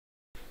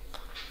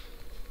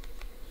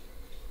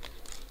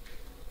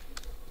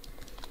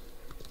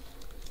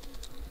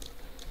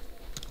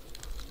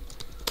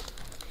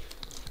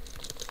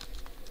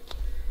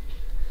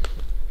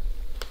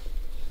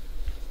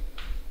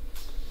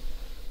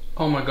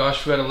my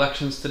gosh, we had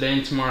elections today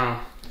and tomorrow.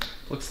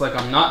 Looks like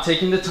I'm not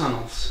taking the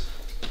tunnels.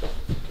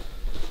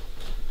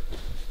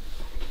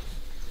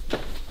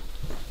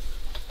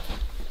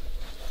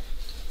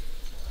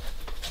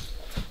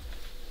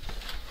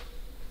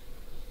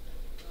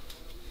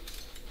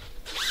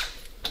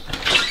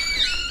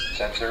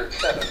 Sensor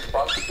 7,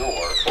 front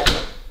door open.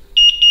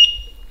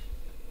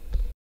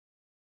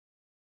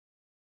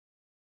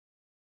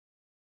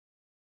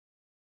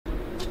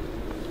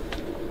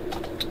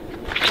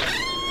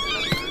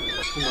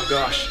 Oh my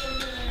gosh,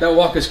 that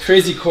walk is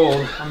crazy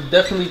cold. I'm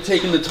definitely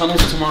taking the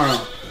tunnels tomorrow.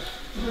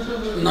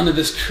 None of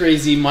this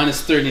crazy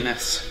minus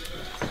 30-ness.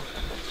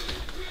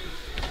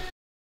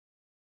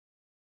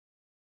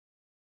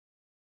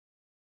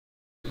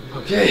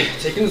 Okay,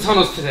 taking the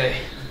tunnels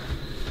today.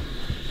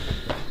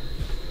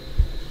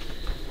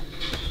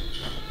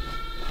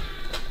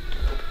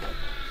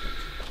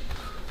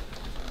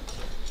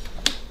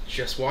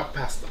 Just walk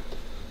past them.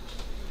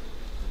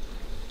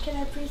 Can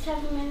I please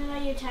have a minute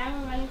of your time?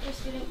 I'm running for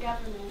student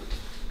government.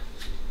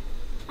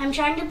 I'm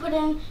trying to put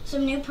in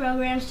some new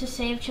programs to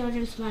save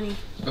children's money.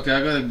 Okay,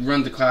 I gotta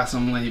run to class,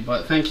 I'm late,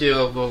 but thank you,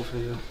 I'll vote for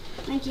you.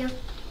 Thank you.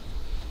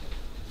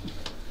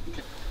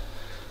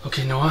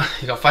 Okay, Noah,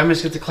 you got 5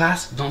 minutes to get to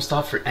class. Don't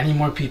stop for any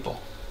more people.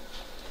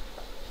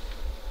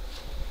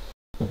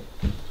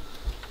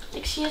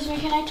 Excuse me,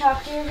 can I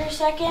talk to you for a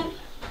second?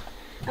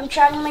 I'm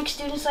trying to make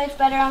students' life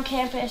better on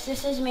campus.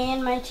 This is me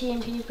and my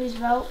team. Can you please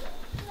vote?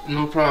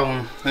 No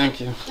problem, thank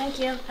you. Thank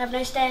you. Have a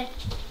nice day.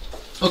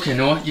 Okay,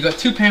 Noah, you got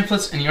 2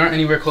 pamphlets and you aren't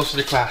anywhere closer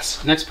to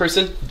class. Next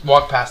person,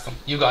 walk past them.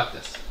 You got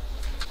this.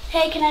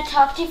 Hey, can I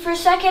talk to you for a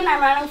second? I'm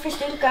running for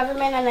student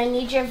government and I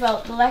need your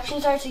vote. The election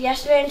starts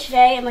yesterday and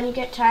today, and when you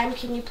get time,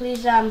 can you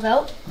please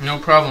vote? No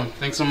problem,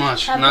 thanks so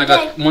much. Have a Now I good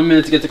got day. 1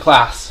 minute to get to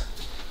class.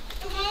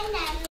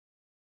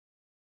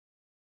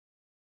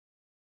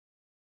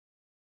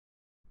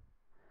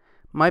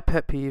 My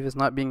pet peeve is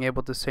not being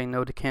able to say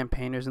no to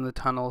campaigners in the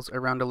tunnels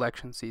around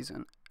election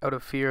season, out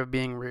of fear of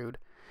being rude.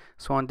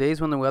 So on days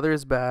when the weather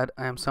is bad,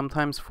 I am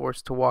sometimes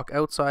forced to walk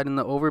outside in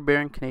the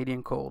overbearing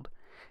Canadian cold.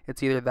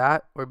 It's either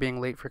that or being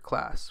late for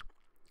class,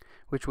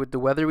 which with the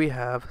weather we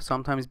have,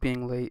 sometimes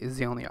being late is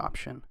the only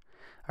option.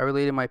 I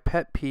related my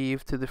pet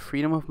peeve to the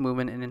freedom of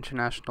movement in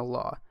international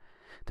law.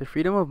 The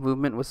freedom of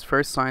movement was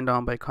first signed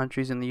on by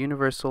countries in the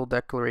Universal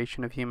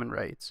Declaration of Human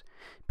Rights.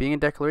 Being a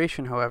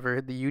declaration,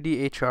 however, the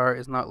UDHR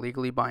is not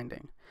legally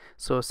binding,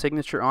 so a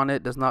signature on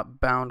it does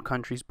not bound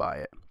countries by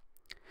it.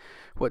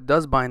 What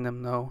does bind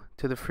them, though,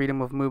 to the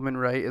freedom of movement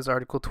right is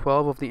Article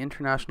 12 of the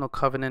International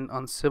Covenant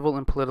on Civil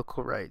and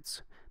Political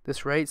Rights.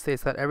 This right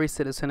states that every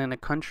citizen in a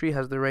country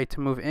has the right to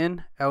move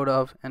in, out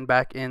of, and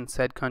back in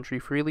said country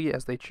freely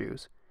as they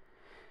choose.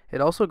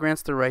 It also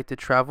grants the right to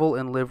travel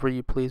and live where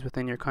you please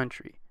within your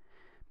country.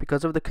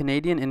 Because of the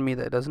Canadian in me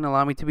that doesn't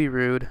allow me to be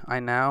rude,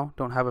 I now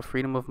don't have a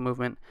freedom of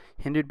movement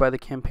hindered by the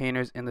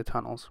campaigners in the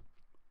tunnels.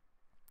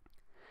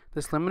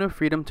 This limit of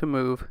freedom to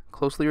move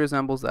closely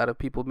resembles that of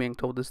people being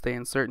told to stay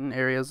in certain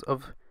areas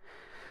of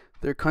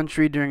their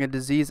country during a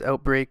disease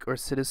outbreak or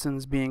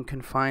citizens being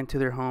confined to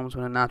their homes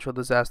when a natural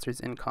disaster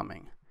is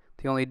incoming.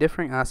 The only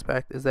differing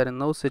aspect is that in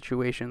those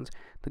situations,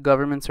 the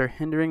governments are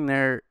hindering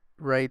their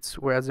rights,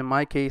 whereas in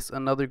my case,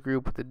 another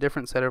group with a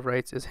different set of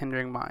rights is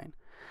hindering mine.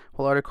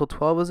 While Article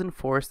 12 is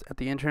enforced at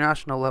the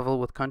international level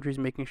with countries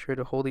making sure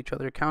to hold each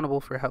other accountable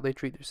for how they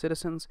treat their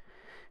citizens,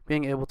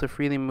 being able to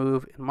freely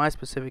move in my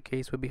specific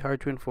case would be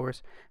hard to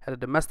enforce at a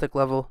domestic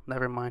level,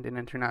 never mind an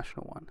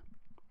international one.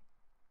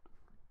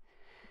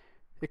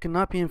 It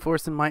cannot be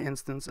enforced in my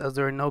instance as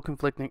there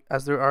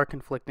are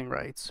conflicting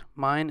rights,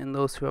 mine and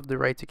those who have the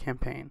right to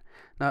campaign.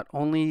 Not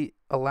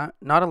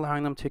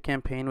allowing them to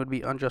campaign would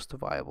be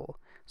unjustifiable.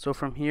 So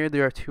from here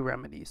there are 2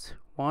 remedies.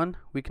 1,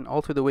 we can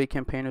alter the way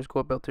campaigners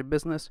go about their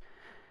business,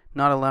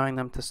 not allowing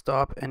them to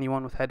stop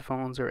anyone with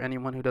headphones or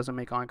anyone who doesn't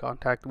make eye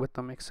contact with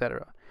them,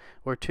 etc.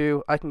 Or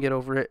 2, I can get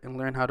over it and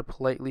learn how to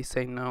politely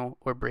say no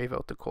or brave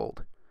out the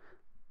cold.